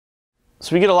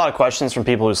So we get a lot of questions from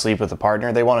people who sleep with a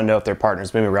partner. They want to know if their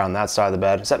partner's moving around that side of the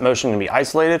bed. Is that motion going to be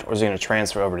isolated, or is it going to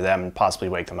transfer over to them and possibly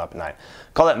wake them up at night?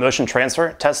 Call that motion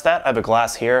transfer. Test that. I have a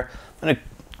glass here. I'm going to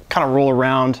kind of roll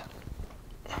around,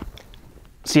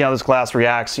 see how this glass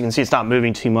reacts. You can see it's not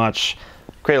moving too much.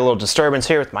 Create a little disturbance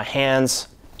here with my hands.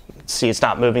 You can see it's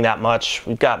not moving that much.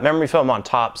 We've got memory foam on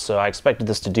top, so I expected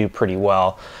this to do pretty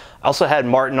well. I also had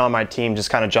Martin on my team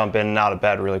just kind of jump in and out of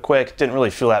bed really quick. Didn't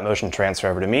really feel that motion transfer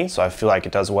over to me, so I feel like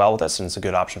it does well with this and it's a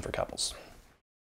good option for couples.